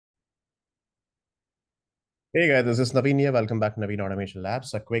Hey guys, this is Naveen here. Welcome back to Naveen Automation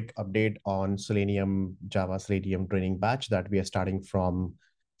Labs. A quick update on Selenium Java Selenium training batch that we are starting from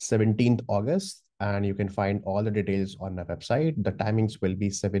 17th August. And you can find all the details on our website. The timings will be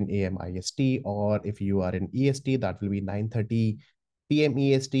 7 a.m. IST, or if you are in EST, that will be 9:30 p.m.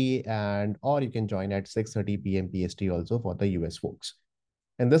 EST, and or you can join at 6:30 p.m. PST also for the US folks.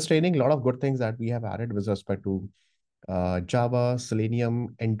 In this training, a lot of good things that we have added with respect to Java,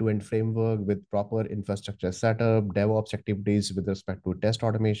 Selenium end-to-end framework with proper infrastructure setup, DevOps activities with respect to test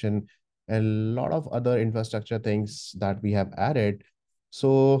automation, and a lot of other infrastructure things that we have added.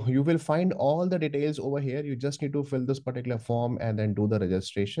 So you will find all the details over here. You just need to fill this particular form and then do the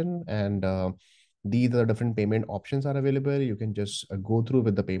registration. And these are different payment options are available. You can just go through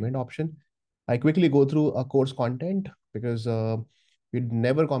with the payment option. I quickly go through a course content because we'd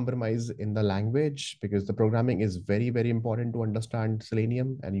never compromise in the language because the programming is very, very important to understand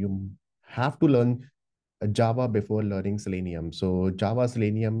Selenium, and you have to learn Java before learning Selenium. So Java,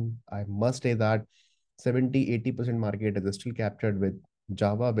 Selenium, I must say that 70-80% market is still captured with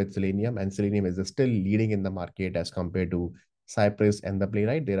Java with Selenium, and Selenium is still leading in the market as compared to Cypress and the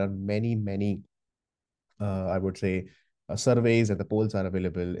Playwright. There are many, I would say, surveys and the polls are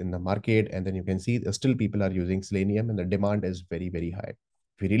available in the market. And then you can see still people are using Selenium and the demand is very, very high.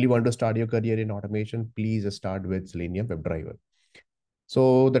 If you really want to start your career in automation, please start with Selenium WebDriver.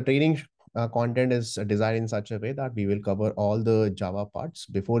 So the training content is designed in such a way that we will cover all the Java parts.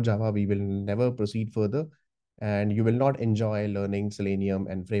 Before Java, we will never proceed further. And you will not enjoy learning Selenium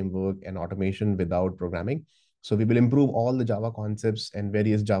and framework and automation without programming. So we will improve all the Java concepts and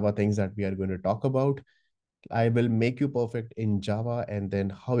various Java things that we are going to talk about. I will make you perfect in Java, and then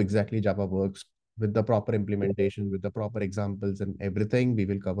how exactly Java works with the proper implementation, with the proper examples and everything. We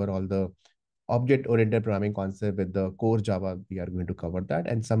will cover all the object-oriented programming concept with the core Java. We are going to cover that,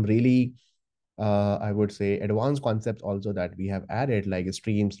 and some really, I would say, advanced concepts also that we have added, like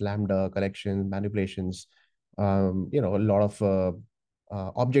streams, Lambda, collections, manipulations, a lot of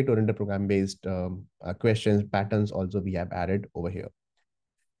object-oriented program-based questions, patterns also we have added over here.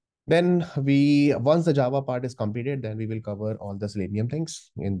 Then once the Java part is completed, then we will cover all the Selenium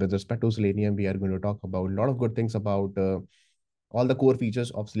things. And with respect to Selenium, we are going to talk about a lot of good things about all the core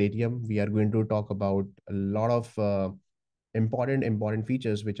features of Selenium. We are going to talk about a lot of important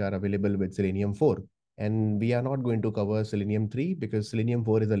features which are available with Selenium 4. And we are not going to cover Selenium 3 because Selenium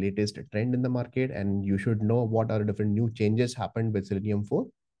 4 is the latest trend in the market, and you should know what are different new changes happened with Selenium 4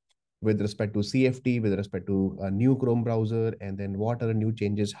 with respect to CFT, with respect to a new Chrome browser, and then what other new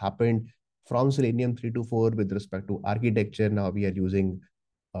changes happened from Selenium 3 to 4 with respect to architecture. Now we are using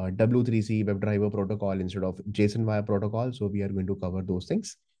W3C WebDriver protocol instead of JSON via protocol. So we are going to cover those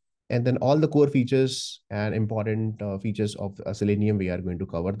things. And then all the core features and important features of Selenium, we are going to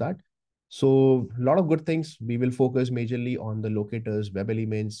cover that. So a lot of good things. We will focus majorly on the locators, web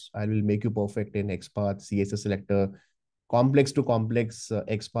elements. I will make you perfect in XPath, CSS selector, complex to complex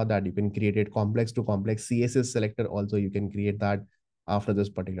XPath that you can create it, complex to complex CSS selector also you can create that after this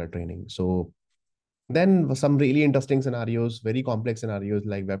particular training. So then some really interesting scenarios, very complex scenarios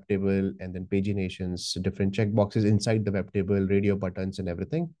like web table and then paginations, different checkboxes inside the web table, radio buttons and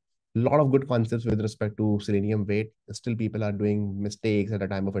everything. A lot of good concepts with respect to Selenium weight. Still people are doing mistakes at the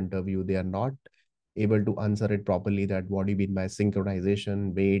time of interview. They are not able to answer it properly, that what do you mean by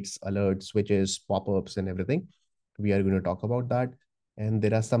synchronization, waits, alerts, switches, pop-ups and everything. We are going to talk about that. And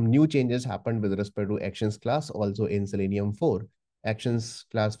there are some new changes happened with respect to actions class also in Selenium 4. Actions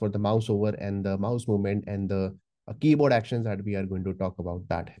class for the mouse over and the mouse movement and the keyboard actions that we are going to talk about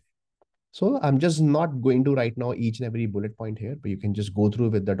that. So I'm just not going to right now each and every bullet point here, but you can just go through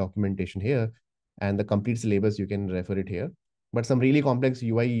with the documentation here and the complete syllabus, you can refer it here. But some really complex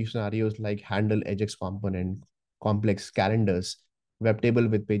UI scenarios like handle Ajax component, complex calendars, web table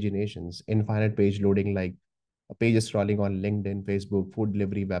with paginations, infinite page loading like pages scrolling on LinkedIn, Facebook, food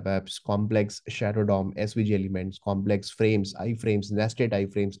delivery, web apps, complex shadow DOM, SVG elements, complex frames, iframes, nested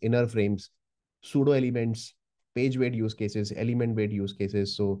iframes, inner frames, pseudo elements, page weight use cases, element weight use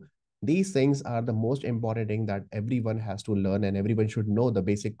cases. So these things are the most important thing that everyone has to learn, and everyone should know the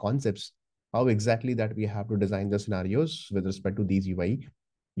basic concepts, how exactly that we have to design the scenarios with respect to these UI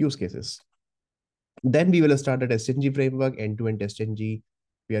use cases. Then we will start a TestNG framework, end-to-end TestNG.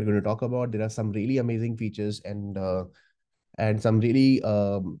 We are going to talk about, there are some really amazing features and some really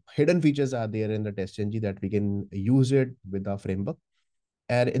hidden features are there in the TestNG that we can use it with our framework.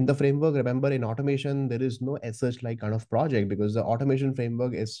 And in the framework, remember in automation, there is no as such like kind of project because the automation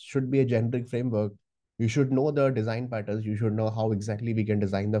framework should be a generic framework. You should know the design patterns. You should know how exactly we can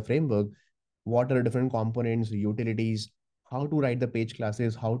design the framework. What are different components, utilities, how to write the page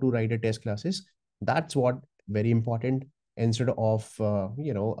classes, how to write a test classes. That's what very important. Instead of,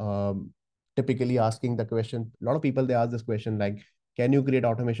 typically asking the question, a lot of people, they ask this question like, can you create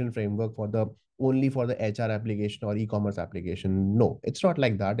automation framework for the only for the HR application or e-commerce application? No, it's not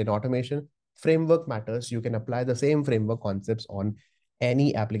like that. In automation, framework matters. You can apply the same framework concepts on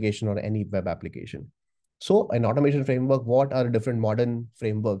any application or any web application. So an automation framework, what are different modern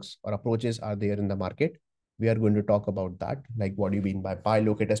frameworks or approaches are there in the market? We are going to talk about that. Like, what do you mean by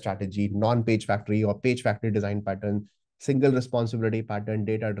locator strategy, non-page factory or page factory design pattern, single responsibility pattern,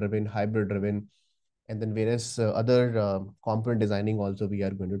 data-driven, hybrid-driven, and then various other component designing also we are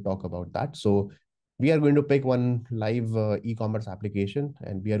going to talk about that. So we are going to pick one live e-commerce application,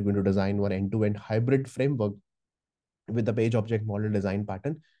 and we are going to design one end-to-end hybrid framework with the page object model design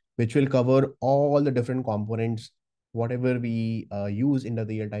pattern, which will cover all the different components, whatever we use in the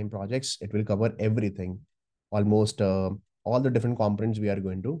real-time projects. It will cover everything, almost all the different components we are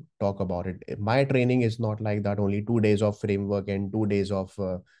going to talk about it. My training is not like that, only 2 days of framework and 2 days of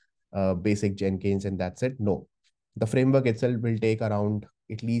basic Jenkins, and that's it. No, the framework itself will take around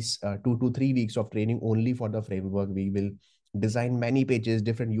at least 2 to 3 weeks of training only for the framework. We will design many pages,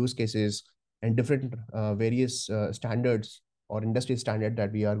 different use cases, and different various standards or industry standard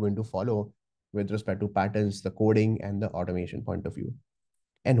that we are going to follow with respect to patterns, the coding, and the automation point of view.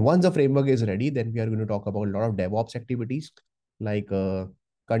 And once the framework is ready, then we are going to talk about a lot of DevOps activities like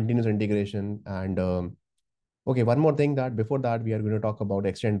continuous integration. And okay, one more thing, that before that, we are going to talk about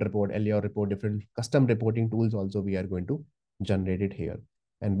extend report, LER report, different custom reporting tools also we are going to generate it here.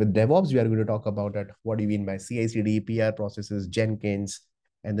 And with DevOps, we are going to talk about that. What do you mean by CI/CD, PR processes, Jenkins,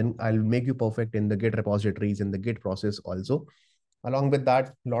 and then I'll make you perfect in the Git repositories and the Git process also. Along with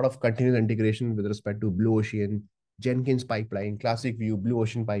that, a lot of continuous integration with respect to Blue Ocean, Jenkins pipeline, classic view, Blue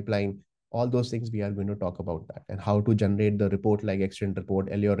Ocean pipeline, all those things we are going to talk about that, and how to generate the report like extend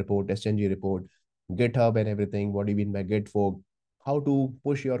report, LER report, SNG report, GitHub and everything. What do you mean by Git fork? How to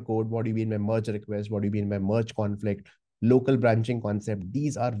push your code? What do you mean by merge request? What do you mean by merge conflict? Local branching concept.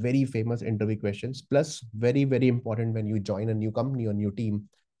 These are very famous interview questions. Plus, very, very important when you join a new company or new team,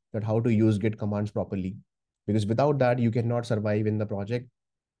 that how to use Git commands properly. Because without that, you cannot survive in the project.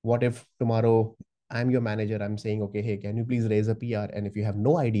 What if tomorrow I'm your manager? I'm saying, okay, hey, can you please raise a PR? And if you have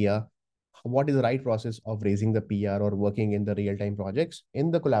no idea what is the right process of raising the PR or working in the real-time projects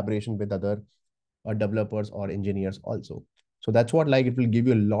in the collaboration with other developers or engineers also. So that's what, like, it will give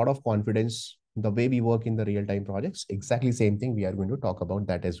you a lot of confidence the way we work in the real-time projects. Exactly same thing. We are going to talk about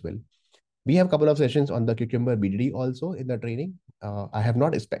that as well. We have a couple of sessions on the Cucumber BDD also in the training. I have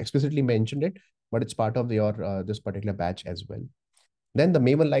not explicitly mentioned it, but it's part of your this particular batch as well. Then the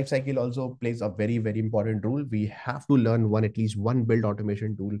Maven lifecycle also plays a very, very important role. We have to learn at least one build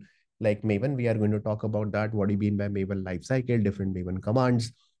automation tool like Maven. We are going to talk about that. What do you mean by Maven lifecycle, different Maven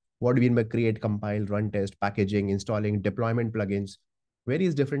commands? What do you mean by create, compile, run test, packaging, installing, deployment plugins,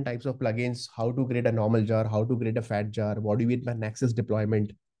 various different types of plugins, how to create a normal jar, how to create a fat jar, what do you mean by Nexus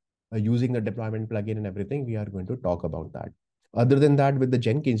deployment, using the deployment plugin and everything. We are going to talk about that. Other than that, with the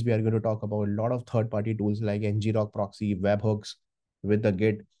Jenkins, we are going to talk about a lot of third-party tools like ngrok proxy, webhooks, with the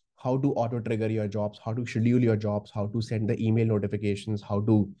Git, how to auto-trigger your jobs, how to schedule your jobs, how to send the email notifications, how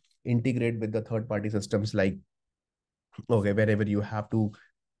to integrate with the third-party systems like, okay, wherever you have to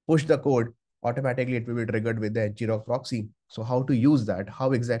push the code, automatically it will be triggered with the ngrok proxy. So how to use that,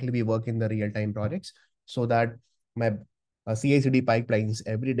 how exactly we work in the real-time projects, so that my CI/CD pipelines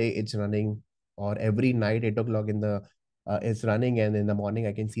every day it's running, or every night 8 o'clock in the it's running, and in the morning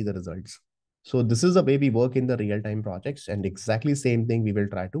I can see the results. So this is the way we work in the real-time projects, and exactly same thing we will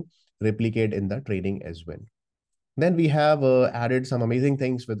try to replicate in the training as well. Then we have added some amazing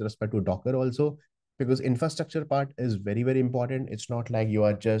things with respect to Docker also, because infrastructure part is very, very important. It's not like you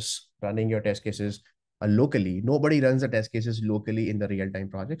are just running your test cases locally. Nobody runs the test cases locally in the real-time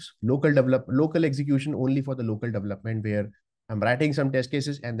projects. Local execution only for the local development, where I'm writing some test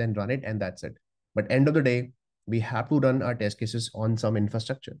cases and then run it, and that's it. But end of the day, we have to run our test cases on some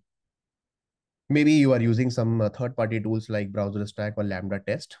infrastructure. Maybe you are using some third-party tools like Browser Stack or Lambda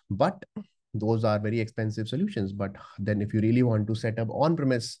Test, but those are very expensive solutions. But then if you really want to set up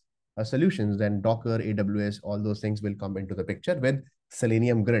on-premise solutions, then Docker, AWS, all those things will come into the picture with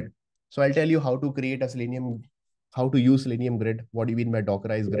Selenium Grid. So I'll tell you how to create a Selenium, how to use Selenium Grid. What do you mean by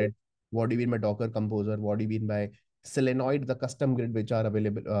Dockerized grid? What do you mean by Docker Composer? What do you mean by Selenoid, the custom grid which are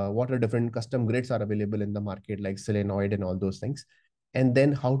available? What are different custom grids are available in the market, like Selenoid and all those things? And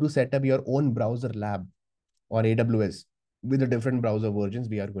then how to set up your own browser lab or AWS with the different browser versions.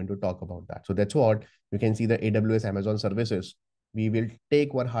 We are going to talk about that. So that's what you can see, the AWS Amazon services. We will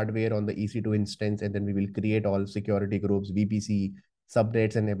take one hardware on the EC2 instance, and then we will create all security groups, VPC,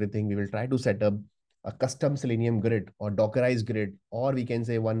 subnets, and everything. We will try to set up a custom Selenium grid or Dockerized grid, or we can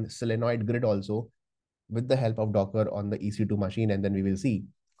say one Selenoid grid also with the help of Docker on the EC2 machine. And then we will see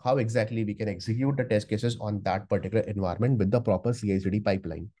how exactly we can execute the test cases on that particular environment with the proper CI/CD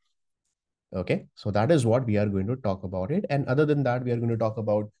pipeline. Okay, so that is what we are going to talk about it. And other than that, we are going to talk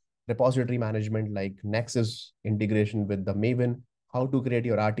about repository management like Nexus integration with the Maven, how to create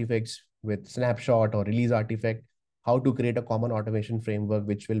your artifacts with snapshot or release artifact, how to create a common automation framework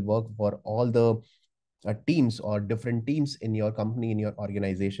which will work for all the teams or different teams in your company, in your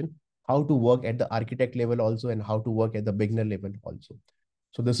organization, how to work at the architect level also, and how to work at the beginner level also.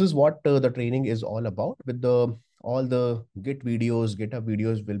 So this is what the training is all about. With the all the Git videos, GitHub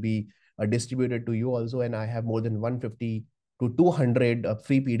videos will be distributed to you also, and I have more than 150 to 200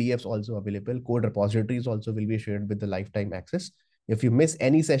 free PDFs also available. Code repositories also will be shared with the lifetime access. If you miss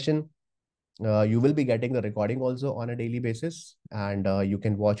any session, you will be getting the recording also on a daily basis, and you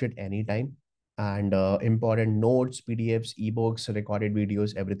can watch it anytime. And important notes, PDFs, ebooks, recorded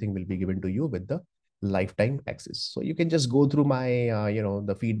videos, everything will be given to you with the lifetime access. So you can just go through my,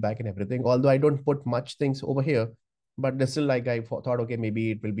 the feedback and everything. Although I don't put much things over here, but there's still like I thought, okay,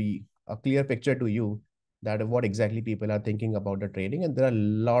 maybe it will be a clear picture to you that what exactly people are thinking about the training. And there are a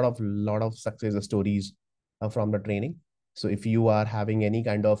lot of success stories from the training. So if you are having any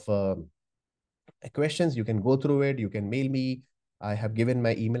kind of questions, you can go through it. You can mail me. I have given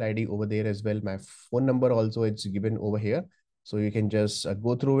my email ID over there as well. My phone number also, it's given over here. So you can just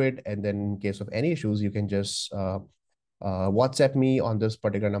go through it. And then in case of any issues, you can just WhatsApp me on this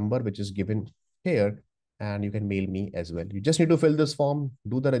particular number, which is given here. And you can mail me as well. You just need to fill this form,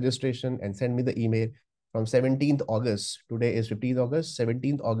 do the registration, and send me the email from 17th August. Today is 15th August,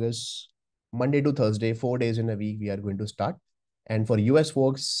 17th August, Monday to Thursday, 4 days in a week, we are going to start. And for US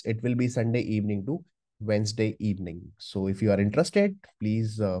folks, it will be Sunday evening to Wednesday evening. So if you are interested,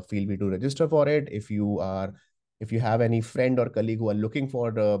 please feel free to register for it. If you have any friend or colleague who are looking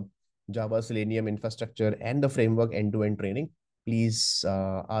for the Java Selenium infrastructure and the framework end-to-end training, please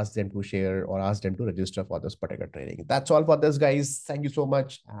ask them to share or ask them to register for this particular training. That's all for this, guys. Thank you so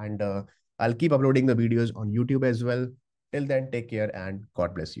much. And I'll keep uploading the videos on YouTube as well. Till then, take care and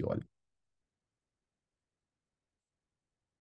God bless you all.